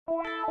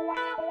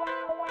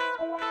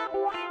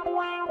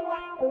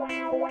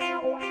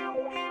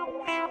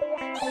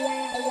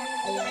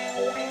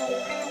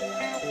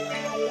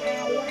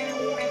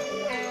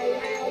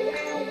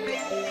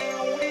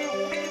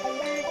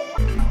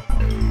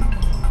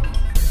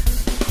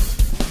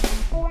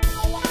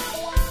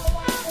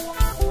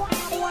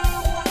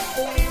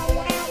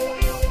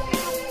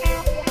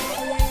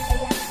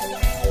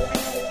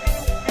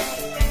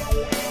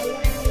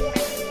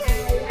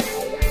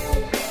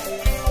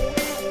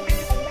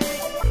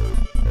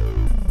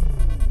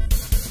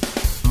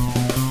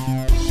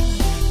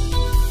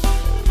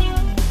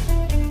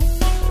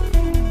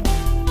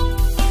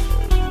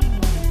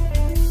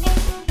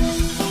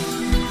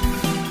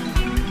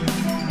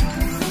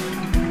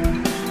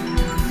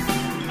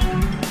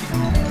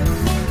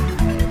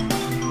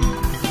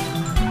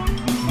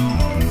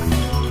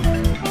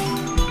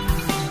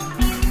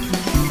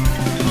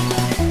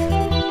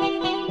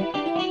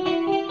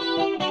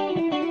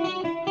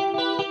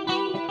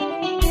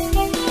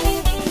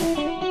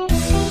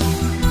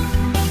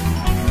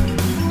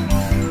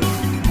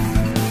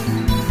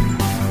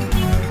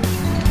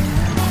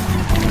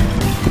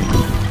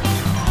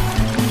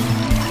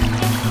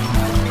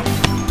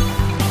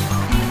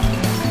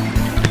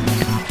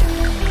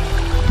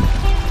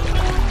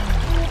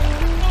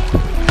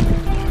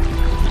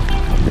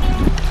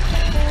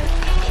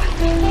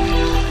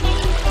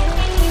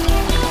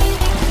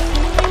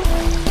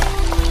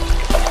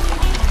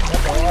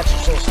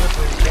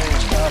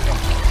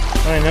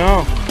I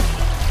know.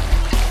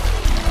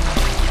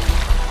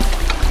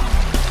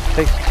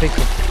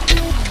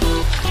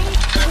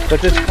 But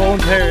this whole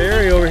entire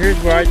area over here is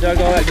where I dug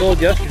all that gold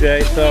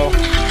yesterday, so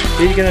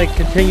he's going to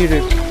continue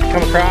to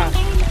come across.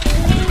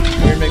 We're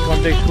going to make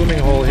one big swimming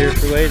hole here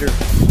for later.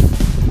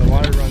 When the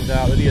water runs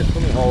out, there'll be a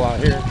swimming hole out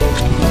here. But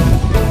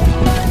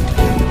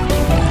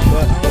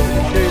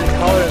I'll show you the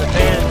color of the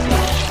pants.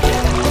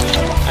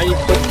 I need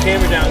to put the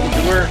camera down to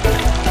get to work.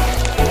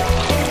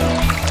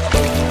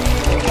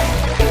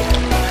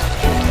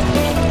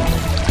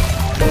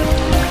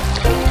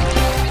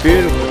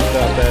 Beautiful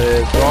stuff that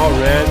is. They're all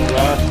red,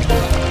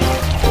 rust.